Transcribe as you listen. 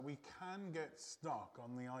we can get stuck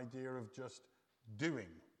on the idea of just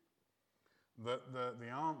doing. That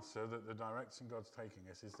the answer that the direction God's taking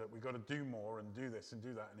us is that we've got to do more and do this and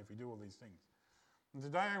do that, and if we do all these things. And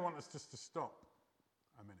today I want us just to stop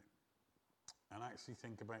a minute and actually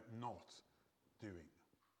think about not doing.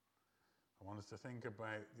 I want us to think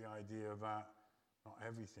about the idea that not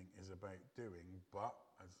everything is about doing, but,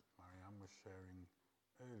 as Marianne was sharing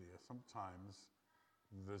earlier, sometimes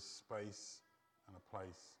there's space and a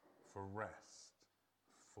place for rest,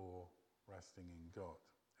 for resting in God.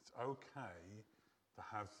 It's okay to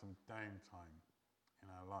have some downtime in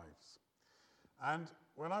our lives. And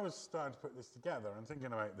when I was starting to put this together and thinking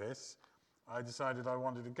about this, I decided I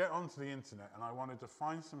wanted to get onto the internet and I wanted to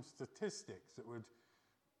find some statistics that would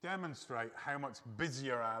demonstrate how much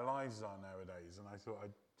busier our lives are nowadays. And I thought I'd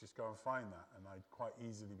just go and find that, and I'd quite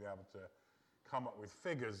easily be able to come up with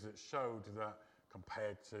figures that showed that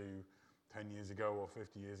compared to 10 years ago or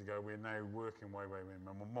 50 years ago, we're now working way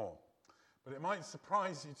more. But it might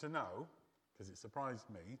surprise you to know, because it surprised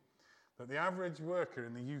me, that the average worker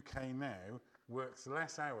in the UK now works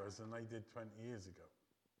less hours than they did 20 years ago.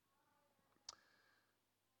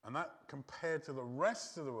 And that, compared to the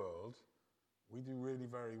rest of the world, we do really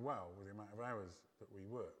very well with the amount of hours that we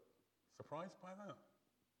work. Surprised by that?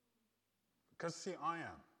 Because, see, I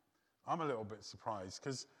am. I'm a little bit surprised,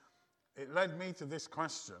 because it led me to this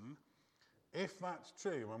question. If that's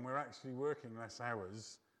true, and we're actually working less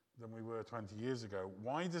hours than we were 20 years ago,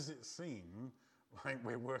 why does it seem like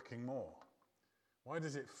we're working more? Why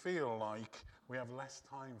does it feel like we have less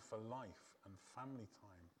time for life and family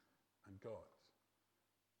time and God?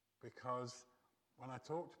 Because when I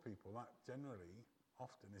talk to people, that generally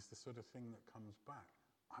often is the sort of thing that comes back.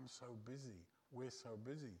 I'm so busy. We're so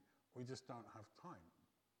busy. We just don't have time.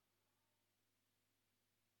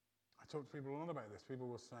 I talk to people a lot about this. People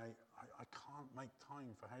will say, I can't make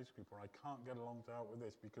time for house group, or I can't get along to help with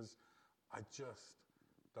this because I just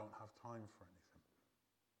don't have time for anything.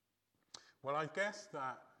 Well, I guess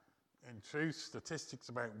that in truth, statistics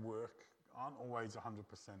about work aren't always 100%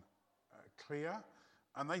 clear,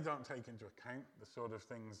 and they don't take into account the sort of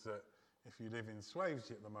things that if you live in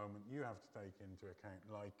Swavesey at the moment, you have to take into account,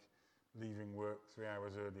 like leaving work 3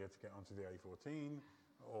 hours earlier to get onto the A14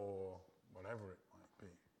 or whatever it might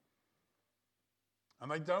be. And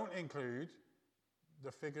they don't include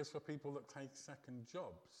the figures for people that take second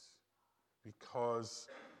jobs because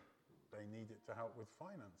they need it to help with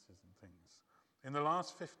finances and things. In the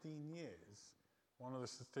last 15 years, one of the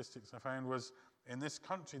statistics I found was in this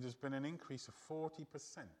country there's been an increase of 40%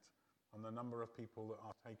 on the number of people that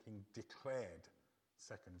are taking declared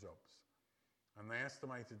second jobs. And they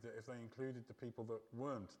estimated that if they included the people that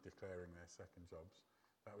weren't declaring their second jobs,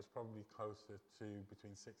 that was probably closer to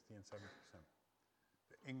between 60 and 70%.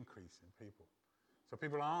 The increase in people. So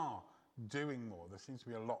people are doing more. There seems to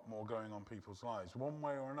be a lot more going on in people's lives. One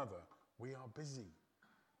way or another, we are busy.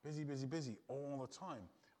 Busy all the time.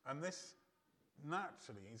 And this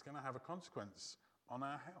naturally is going to have a consequence on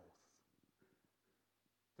our health.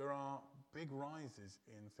 There are big rises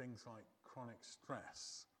in things like chronic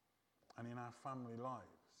stress and in our family lives.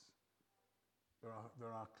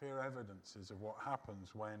 There are clear evidences of what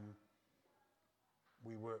happens when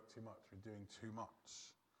we work too much, we're doing too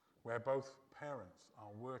much, where both parents are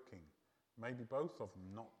working, maybe both of them,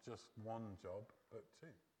 not just one job, but two.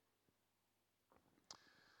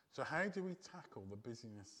 So how do we tackle the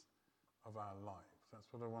busyness of our lives? That's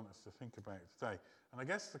what I want us to think about today. And I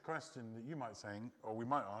guess the question that you might say, or we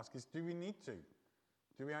might ask, is do we need to?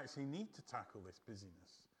 Do we actually need to tackle this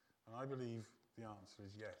busyness? And I believe the answer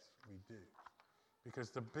is yes, we do. Because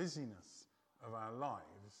the busyness of our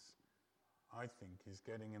lives, I think, is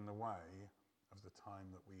getting in the way of the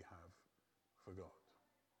time that we have for God.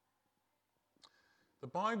 The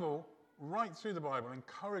Bible, right through the Bible,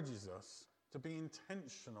 encourages us to be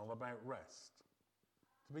intentional about rest,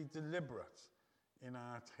 to be deliberate in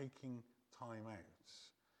our taking time out.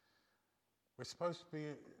 We're supposed to be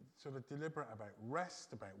sort of deliberate about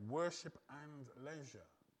rest, about worship and leisure.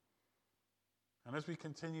 And as we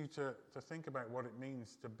continue to think about what it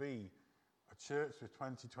means to be a church with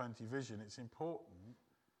 2020 vision, it's important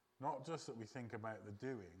not just that we think about the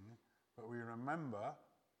doing, but we remember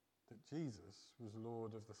that Jesus was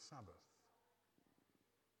Lord of the Sabbath.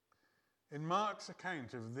 In Mark's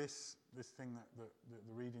account of this thing,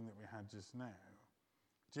 the reading that we had just now,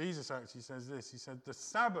 Jesus actually says this. He said, the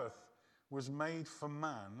Sabbath was made for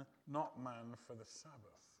man, not man for the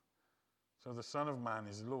Sabbath. So the Son of Man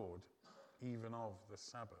is Lord, even of the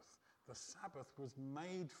Sabbath. The Sabbath was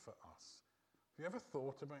made for us. Have you ever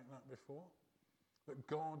thought about that before? That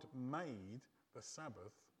God made the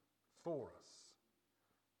Sabbath for us.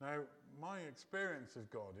 Now, my experience of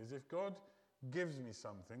God is if God gives me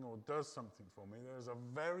something or does something for me, there's a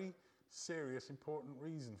very serious, important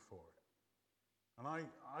reason for it. And I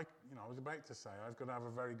was about to say I've got to have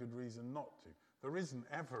a very good reason not to. There isn't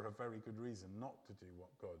ever a very good reason not to do what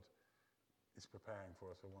God is preparing for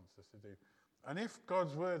us or wants us to do. And if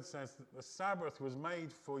God's word says that the Sabbath was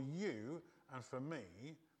made for you and for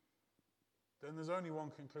me, then there's only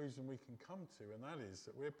one conclusion we can come to, and that is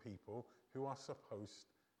that we're people who are supposed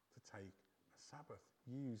to take a Sabbath,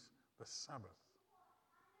 use the Sabbath.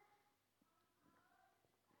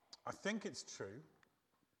 I think it's true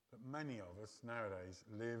that many of us nowadays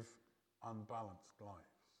live unbalanced lives.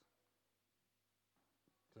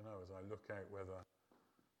 I don't know, as I look out whether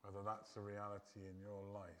that's a reality in your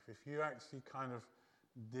life. If you actually kind of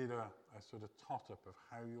did a sort of tot-up of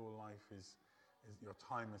how your life is your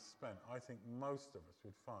time is spent, I think most of us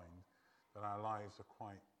would find that our lives are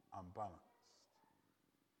quite unbalanced.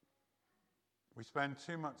 We spend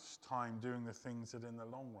too much time doing the things that in the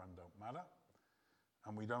long run don't matter,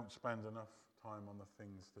 and we don't spend enough time on the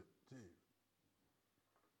things that do.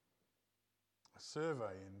 A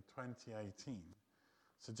survey in 2018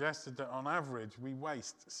 suggested that on average we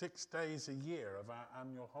waste 6 days a year of our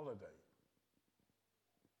annual holiday.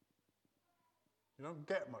 You don't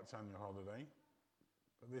get much annual holiday,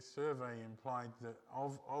 but this survey implied that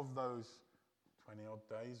of those 20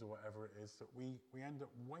 odd days or whatever it is, that we end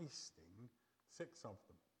up wasting 6 of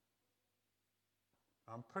them.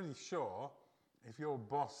 I'm pretty sure if your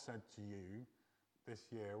boss said to you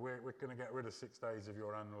this year, we're going to get rid of 6 days of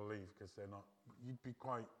your annual leave because they're not, you'd be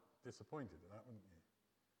quite disappointed at that, wouldn't you?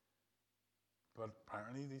 But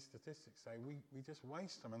apparently these statistics say we just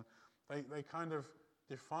waste them. And they kind of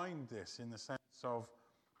defined this in the sense of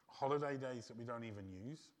holiday days that we don't even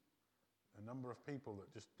use, a number of people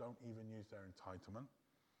that just don't even use their entitlement,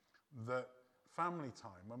 that family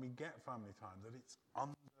time, when we get family time, that it's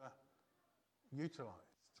underutilized.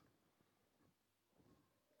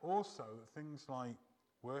 Also, that things like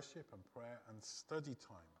worship and prayer and study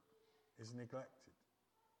time is neglected.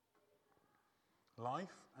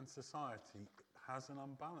 Life and society has an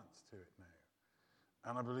unbalance to it now.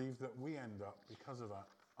 And I believe that we end up, because of that,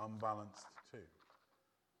 unbalanced too.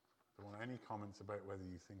 Don't want any comments about whether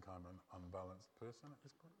you think I'm an unbalanced person at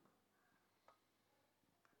this point.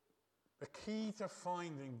 The key to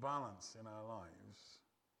finding balance in our lives,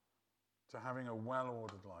 to having a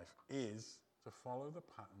well-ordered life, is to follow the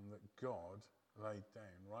pattern that God laid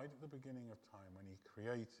down right at the beginning of time when he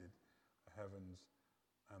created the heavens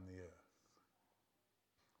and the earth.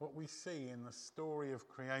 What we see in the story of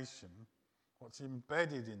creation, what's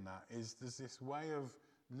embedded in that is there's this way of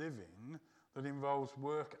living that involves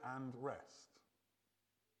work and rest.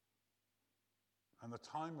 And the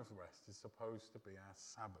time of rest is supposed to be our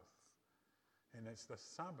Sabbath. And it's the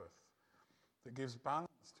Sabbath that gives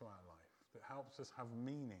balance to our life, that helps us have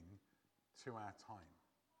meaning to our time.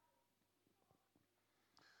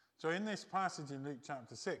 So in this passage in Luke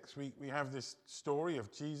chapter 6, we have this story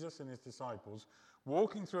of Jesus and his disciples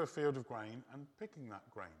walking through a field of grain and picking that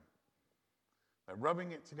grain. They're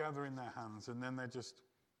rubbing it together in their hands, and then they're just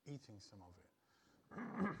eating some of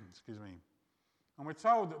it. Excuse me. And we're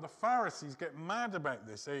told that the Pharisees get mad about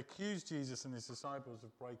this. They accuse Jesus and his disciples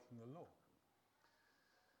of breaking the law.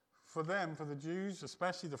 For them, for the Jews,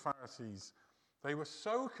 especially the Pharisees, they were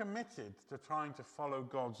so committed to trying to follow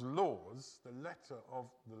God's laws, the letter of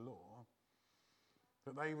the law,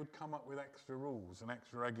 that they would come up with extra rules and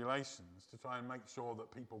extra regulations to try and make sure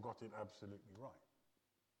that people got it absolutely right.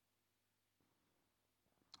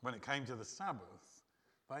 When it came to the Sabbath,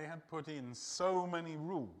 they had put in so many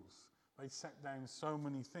rules. They set down so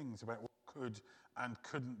many things about what could and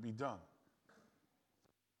couldn't be done.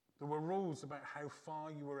 There were rules about how far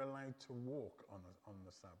you were allowed to walk on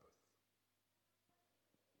the Sabbath.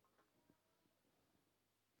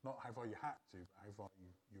 Not how far you had to, but how far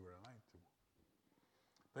you were allowed to walk.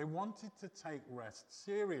 They wanted to take rest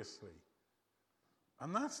seriously.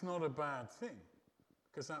 And that's not a bad thing,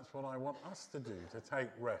 because that's what I want us to do, to take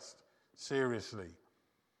rest seriously.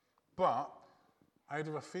 But out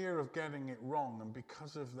of a fear of getting it wrong, and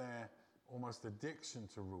because of their almost addiction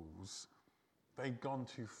to rules, they'd gone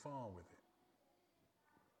too far with it.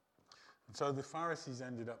 And so the Pharisees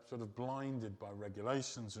ended up sort of blinded by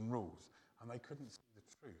regulations and rules, and they couldn't see the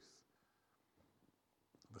truth.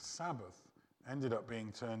 The Sabbath ended up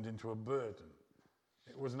being turned into a burden.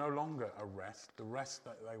 It was no longer a rest. The rest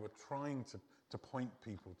that they were trying to point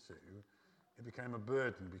people to, it became a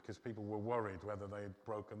burden because people were worried whether they had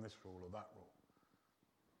broken this rule or that rule.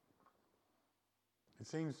 It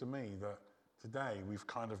seems to me that today we've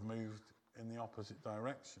kind of moved in the opposite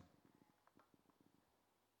direction.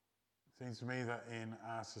 Seems to me that in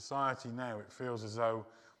our society now it feels as though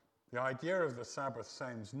the idea of the Sabbath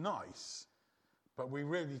sounds nice, but we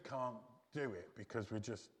really can't do it because we're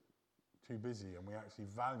just too busy, and we actually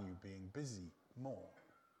value being busy more.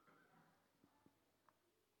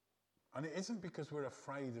 And it isn't because we're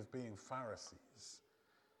afraid of being Pharisees,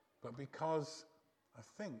 but because I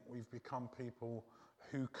think we've become people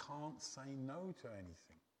who can't say no to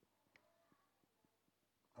anything.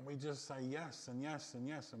 And we just say yes and yes and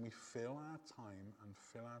yes, and we fill our time and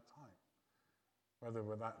fill our time. Whether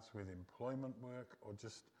that's with employment work or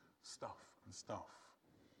just stuff and stuff.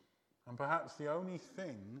 And perhaps the only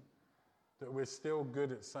thing that we're still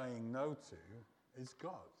good at saying no to is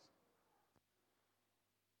God.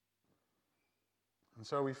 And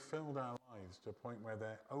so we've filled our lives to a point where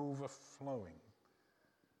they're overflowing.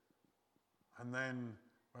 And then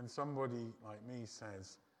when somebody like me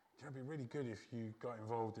says, it'd be really good if you got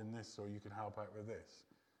involved in this or you could help out with this,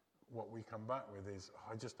 what we come back with is,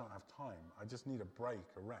 I just don't have time. I just need a break,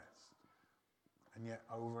 a rest. And yet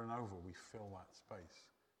over and over we fill that space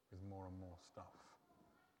with more and more stuff.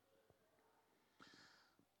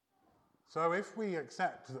 So if we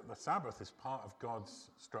accept that the Sabbath is part of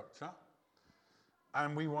God's structure,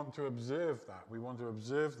 and we want to observe that, we want to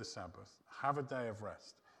observe the Sabbath, have a day of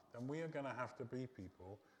rest, then we are going to have to be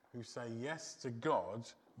people who say yes to God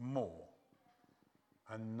more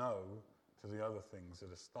and no to the other things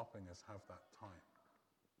that are stopping us have that time.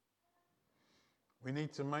 We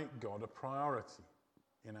need to make God a priority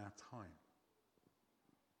in our time.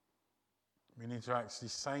 We need to actually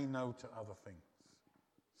say no to other things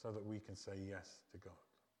so that we can say yes to God.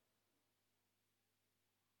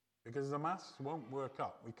 Because the maths won't work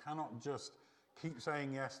up. We cannot just keep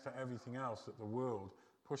saying yes to everything else that the world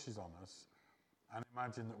pushes on us and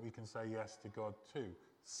imagine that we can say yes to God too.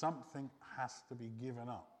 Something has to be given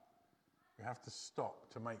up. We have to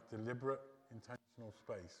stop to make deliberate, intentional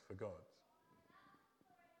space for God.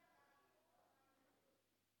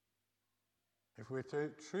 If we're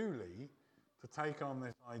truly to take on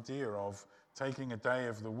this idea of taking a day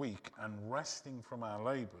of the week and resting from our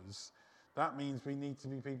labours, that means we need to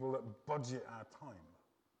be people that budget our time.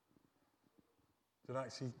 That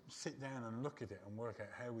actually sit down and look at it and work out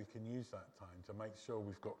how we can use that time to make sure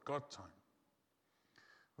we've got God time.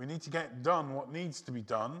 We need to get done what needs to be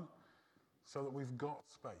done so that we've got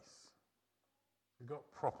space. We've got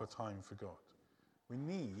proper time for God. We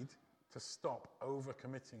need to stop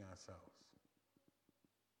overcommitting ourselves.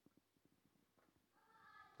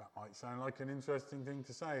 That might sound like an interesting thing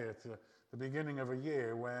to say at the beginning of a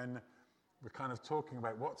year when we're kind of talking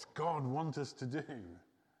about what's God want us to do.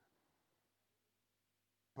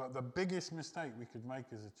 But the biggest mistake we could make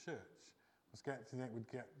as a church would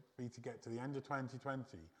be to get to the end of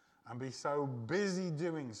 2020 and be so busy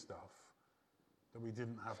doing stuff that we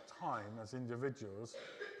didn't have time as individuals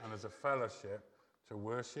and as a fellowship to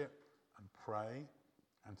worship and pray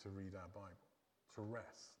and to read our Bible, to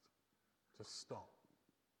rest, to stop.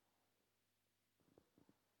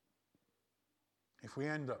 If we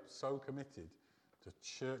end up so committed to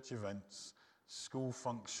church events, school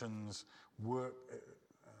functions, work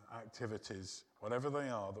activities, whatever they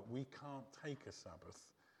are, that we can't take a Sabbath,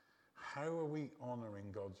 how are we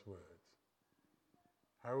honouring God's word?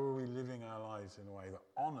 How are we living our lives in a way that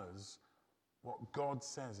honours what God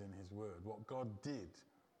says in his word, what God did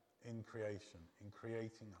in creation, in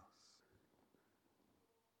creating us?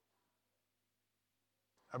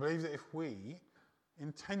 I believe that if we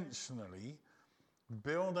intentionally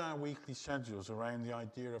build our weekly schedules around the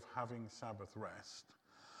idea of having Sabbath rest,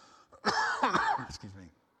 excuse me,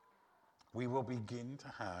 we will begin to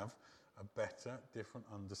have a better, different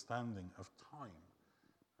understanding of time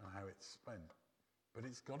and how it's spent. But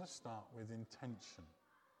it's got to start with intention,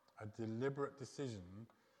 a deliberate decision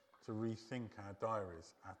to rethink our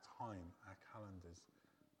diaries, our time, our calendars,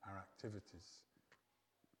 our activities.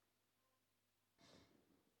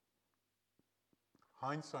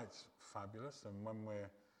 Hindsight's fabulous, and when we're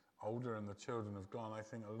older and the children have gone, I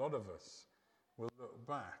think a lot of us will look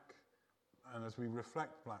back and as we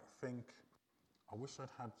reflect back think, I wish I'd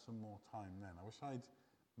had some more time then. I wish I'd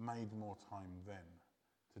made more time then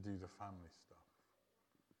to do the family stuff.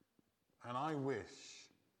 And I wish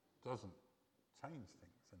doesn't change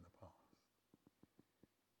things in the past.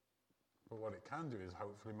 But what it can do is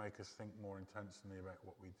hopefully make us think more intentionally about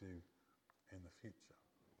what we do in the future.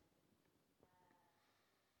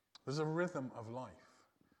 There's a rhythm of life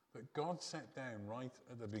that God set down right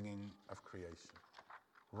at the beginning of creation,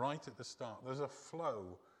 right at the start. There's a flow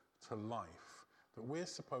to life that we're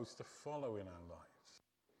supposed to follow in our lives.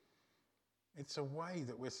 It's a way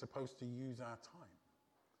that we're supposed to use our time.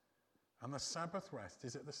 And the Sabbath rest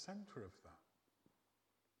is at the center of that.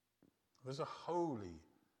 There's a holy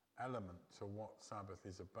element to what Sabbath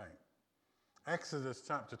is about. Exodus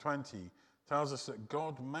chapter 20 tells us that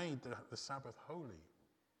God made the Sabbath holy.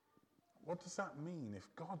 What does that mean? If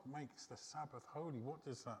God makes the Sabbath holy, what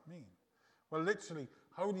does that mean? Well, literally,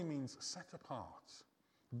 holy means set apart,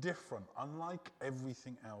 different, unlike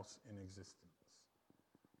everything else in existence.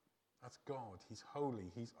 That's God. He's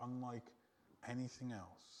holy. He's unlike anything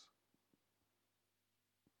else.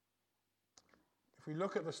 If we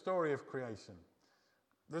look at the story of creation,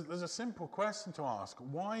 there's a simple question to ask.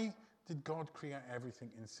 Why did God create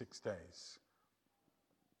everything in 6 days?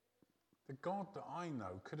 The God that I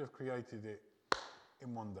know could have created it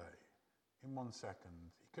in 1 day, in 1 second.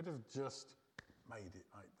 He could have just made it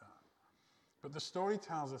like that. But the story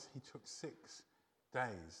tells us he took 6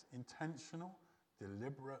 days, intentional,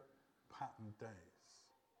 deliberate, patterned days.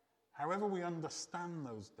 However we understand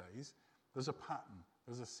those days, there's a pattern,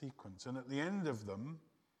 there's a sequence. And at the end of them,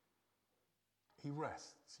 he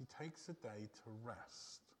rests. He takes a day to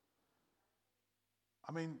rest.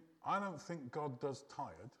 I mean, I don't think God does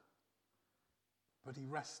tired, but he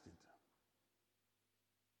rested.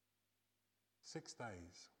 6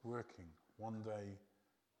 days working, 1 day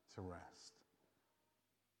to rest.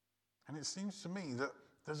 And it seems to me that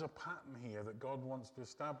there's a pattern here that God wants to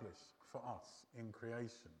establish for us in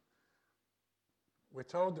creation. We're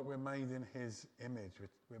told that we're made in his image,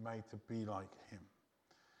 we're made to be like him.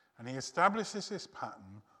 And he establishes this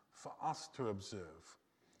pattern for us to observe,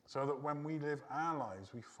 so that when we live our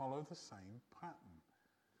lives, we follow the same pattern.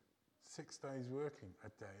 6 days working, a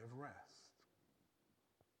day of rest.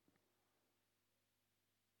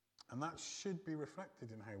 And that should be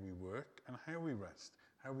reflected in how we work and how we rest,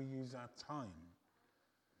 how we use our time.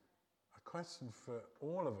 A question for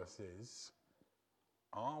all of us is,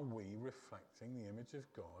 are we reflecting the image of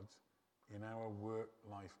God in our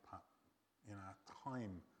work-life pattern, in our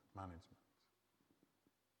time management?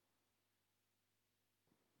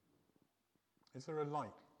 Is there a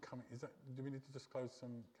light coming? Do we need to just close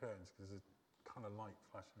some curtains because there's a kind of light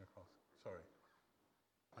flashing across? Sorry.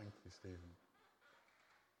 Thank you, Stephen.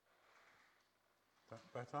 Is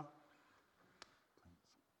that better? Thanks.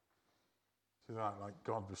 Is that like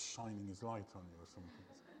God was shining his light on you or something?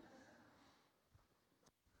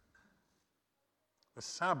 The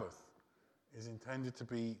Sabbath is intended to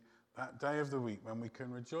be that day of the week when we can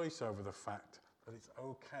rejoice over the fact that it's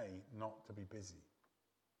okay not to be busy.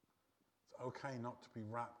 It's okay not to be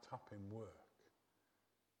wrapped up in work.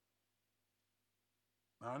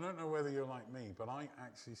 Now, I don't know whether you're like me, but I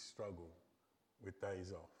actually struggle with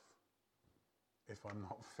days off if I'm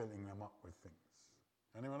not filling them up with things.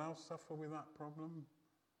 Anyone else suffer with that problem?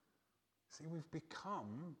 See, we've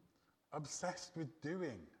become obsessed with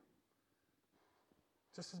doing.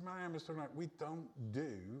 Just as Marianne was talking about, we don't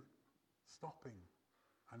do stopping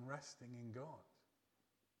and resting in God.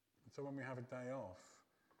 And so when we have a day off,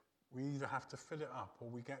 we either have to fill it up or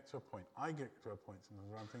we get to a point. I get to a point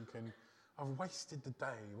sometimes where I'm thinking, I've wasted the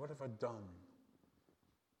day. What have I done?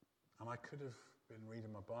 And I could have been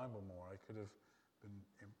reading my Bible more. I could have been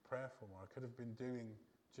in prayerful more. I could have been doing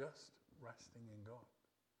just resting in God.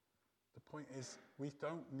 The point is, we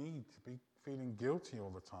don't need to be feeling guilty all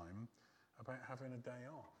the time about having a day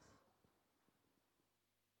off.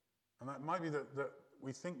 And that might be that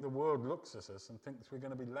we think the world looks at us and thinks we're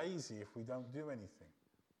going to be lazy if we don't do anything.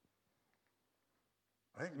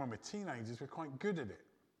 I think when we're teenagers, we're quite good at it.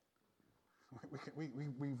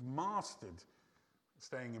 We've mastered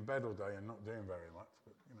staying in bed all day and not doing very much,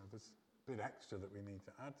 but there's a bit extra that we need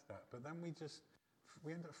to add to that. But then we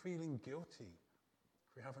end up feeling guilty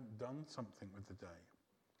if we haven't done something with the day.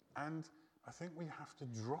 And I think we have to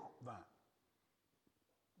drop that.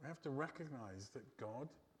 We have to recognize that God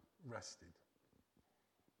rested.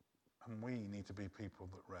 And we need to be people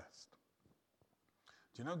that rest.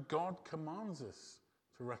 Do you know God commands us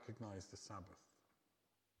to recognize the Sabbath?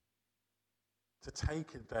 To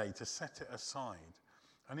take a day, to set it aside.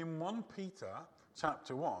 And in 1 Peter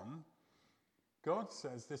chapter 1, God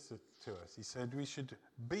says this to us. He said, we should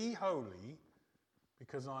be holy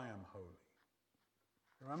because I am holy.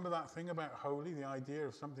 Remember that thing about holy, the idea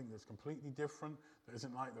of something that's completely different, that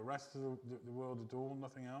isn't like the rest of the world at all,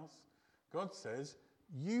 nothing else? God says,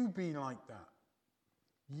 you be like that.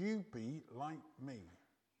 You be like me.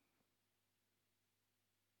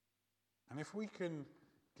 And if we can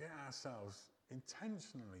get ourselves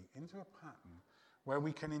intentionally into a pattern where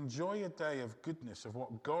we can enjoy a day of goodness, of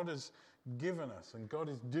what God has given us and God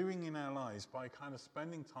is doing in our lives by kind of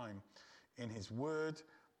spending time in his word,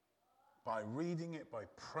 by reading it, by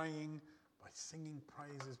praying, by singing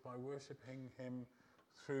praises, by worshipping him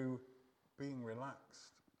through being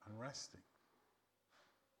relaxed and resting,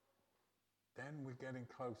 then we're getting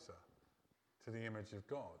closer to the image of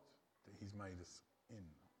God that he's made us in.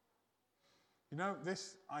 You know,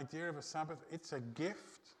 this idea of a Sabbath, it's a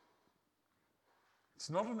gift. It's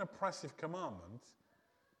not an oppressive commandment.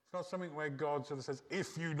 It's not something where God sort of says,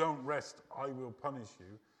 if you don't rest, I will punish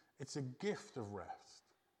you. It's a gift of rest.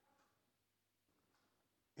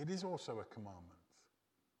 It is also a commandment.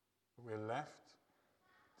 But we're left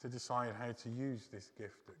to decide how to use this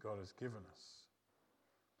gift that God has given us.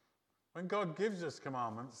 When God gives us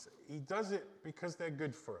commandments, he does it because they're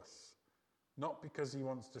good for us, not because he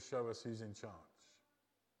wants to show us who's in charge.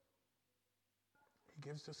 He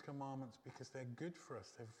gives us commandments because they're good for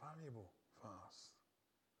us, they're valuable for us.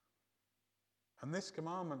 And this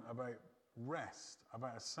commandment about rest,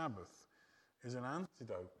 about a Sabbath, is an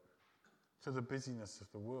antidote to the busyness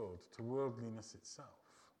of the world, to worldliness itself.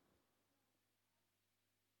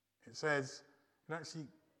 It says, actually,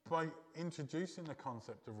 by introducing the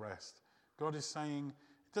concept of rest, God is saying,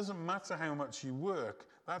 it doesn't matter how much you work,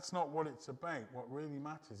 that's not what it's about. What really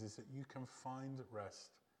matters is that you can find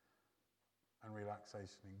rest and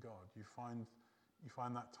relaxation in God. You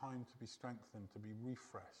find that time to be strengthened, to be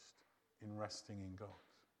refreshed in resting in God.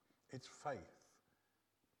 It's faith.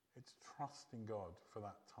 It's trusting God for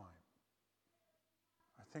that time.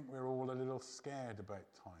 I think we're all a little scared about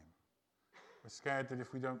time. We're scared that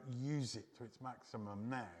if we don't use it to its maximum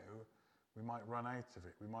now, we might run out of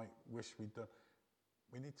it. We might wish we'd done.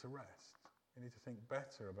 We need to rest. We need to think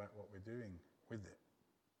better about what we're doing with it.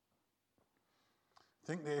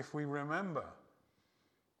 Think that if we remember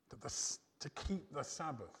that to keep the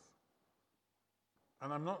Sabbath,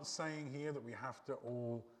 and I'm not saying here that we have to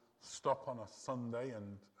all stop on a Sunday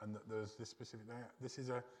and that there's this specific day. This is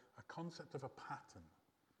a concept of a pattern.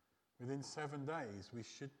 Within 7 days, we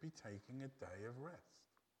should be taking a day of rest.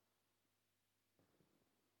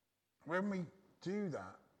 When we do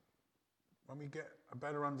that, when we get a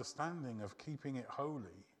better understanding of keeping it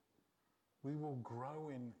holy, we will grow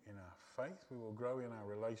in our faith, we will grow in our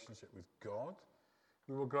relationship with God,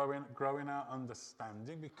 we will grow in our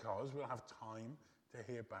understanding because we'll have time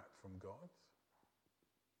to hear back from God.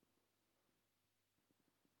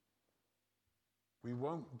 We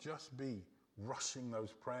won't just be rushing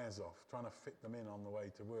those prayers off, trying to fit them in on the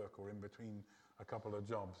way to work or in between a couple of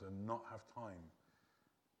jobs and not have time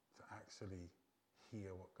to actually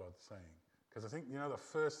hear what God's saying. Because I think, the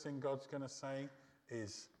first thing God's going to say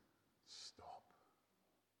is, stop.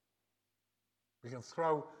 We can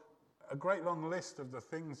throw a great long list of the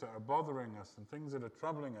things that are bothering us and things that are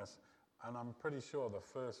troubling us, and I'm pretty sure the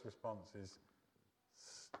first response is,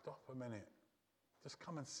 stop a minute. Just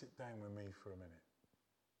come and sit down with me for a minute.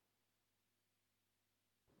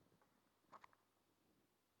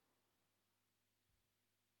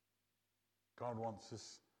 God wants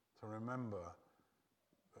us to remember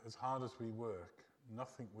that as hard as we work,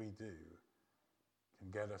 nothing we do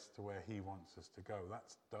can get us to where he wants us to go.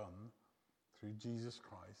 That's done through Jesus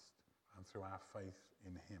Christ and through our faith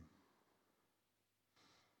in him.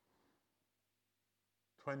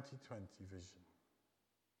 2020 vision.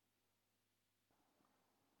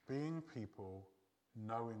 Being people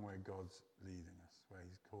knowing where God's leading us, where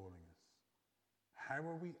he's calling us. How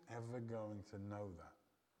are we ever going to know that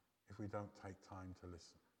if we don't take time to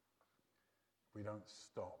listen? If we don't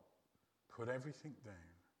stop, put everything down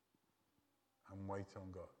and wait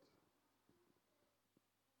on God.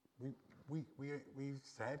 We've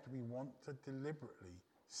said we want to deliberately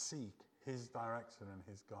seek his direction and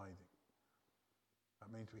his guiding.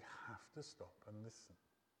 That means we have to stop and listen.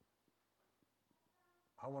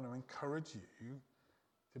 I want to encourage you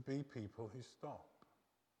to be people who stop,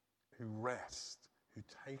 who rest, who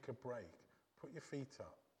take a break. Put your feet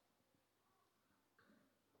up.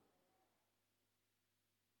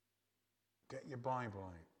 Get your Bible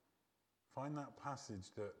out. Find that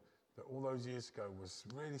passage that all those years ago was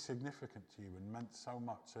really significant to you and meant so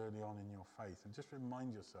much early on in your faith, and just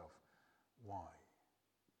remind yourself why.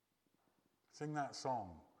 Sing that song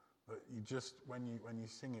that you just, when you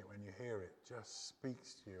sing it, when you hear it, just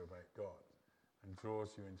speaks to you about God and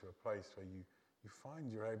draws you into a place where you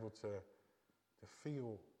find you're able to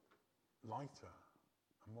feel lighter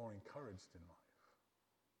and more encouraged in life.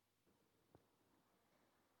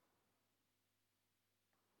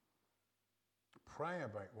 Pray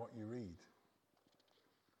about what you read.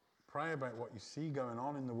 Pray about what you see going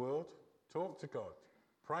on in the world. Talk to God.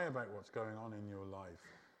 Pray about what's going on in your life.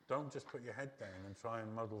 Don't just put your head down and try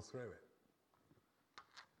and muddle through it.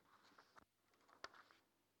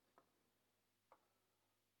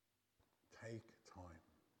 Take time.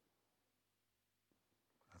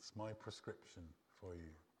 That's my prescription for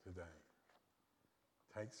you today.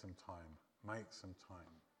 Take some time. Make some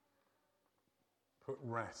time. Put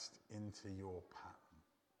rest into your pattern.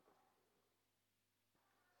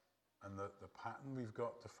 And the pattern we've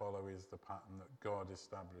got to follow is the pattern that God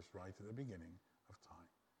established right at the beginning of time.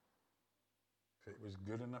 If it was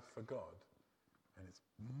good enough for God, then it's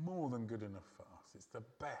more than good enough for us. It's the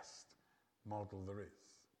best model there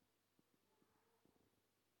is.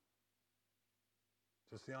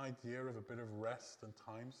 Does the idea of a bit of rest and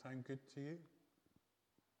time sound good to you?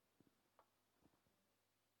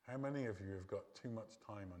 How many of you have got too much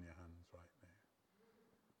time on your hands right now?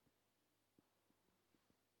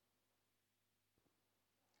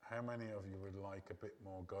 How many of you would like a bit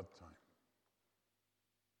more God time?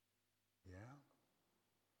 Yeah?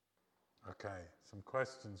 Okay, some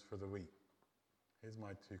questions for the week. Here's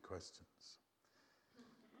my 2 questions.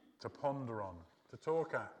 To ponder on, to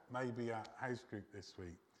talk at, maybe at house group this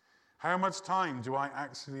week. How much time do I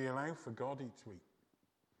actually allow for God each week?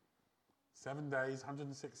 7 days,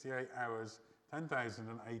 168 hours,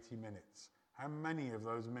 10,080 minutes. How many of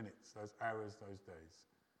those minutes, those hours, those days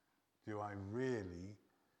do I really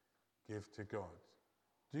give to God?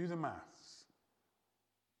 Do the maths.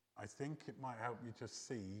 I think it might help you to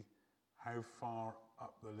see how far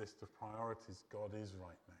up the list of priorities God is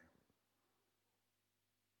right now.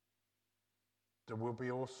 There will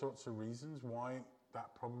be all sorts of reasons why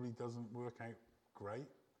that probably doesn't work out great.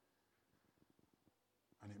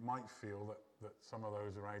 And it might feel that some of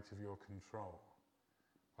those are out of your control.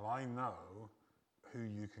 Well, I know who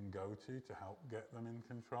you can go to help get them in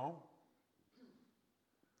control.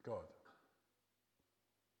 God.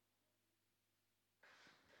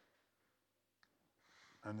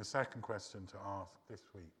 And the second question to ask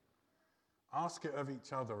this week. Ask it of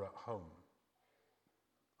each other at home.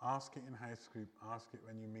 Ask it in house group. Ask it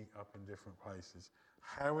when you meet up in different places.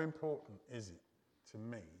 How important is it to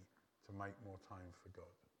me to make more time for God?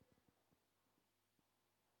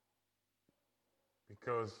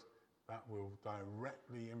 Because that will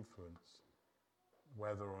directly influence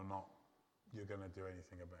whether or not you're going to do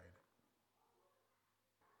anything about it.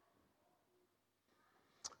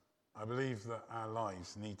 I believe that our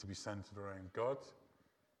lives need to be centered around God.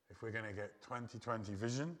 If we're going to get 2020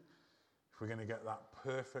 vision, if we're going to get that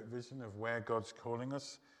perfect vision of where God's calling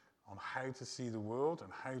us, on how to see the world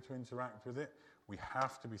and how to interact with it, we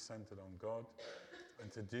have to be centered on God.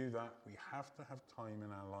 And to do that, we have to have time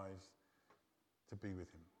in our lives to be with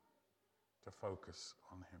him, to focus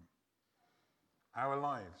on him. Our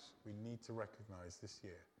lives, we need to recognize this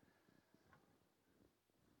year,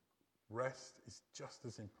 rest is just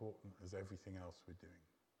as important as everything else we're doing.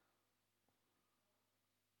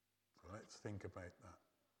 So let's think about that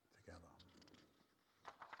together.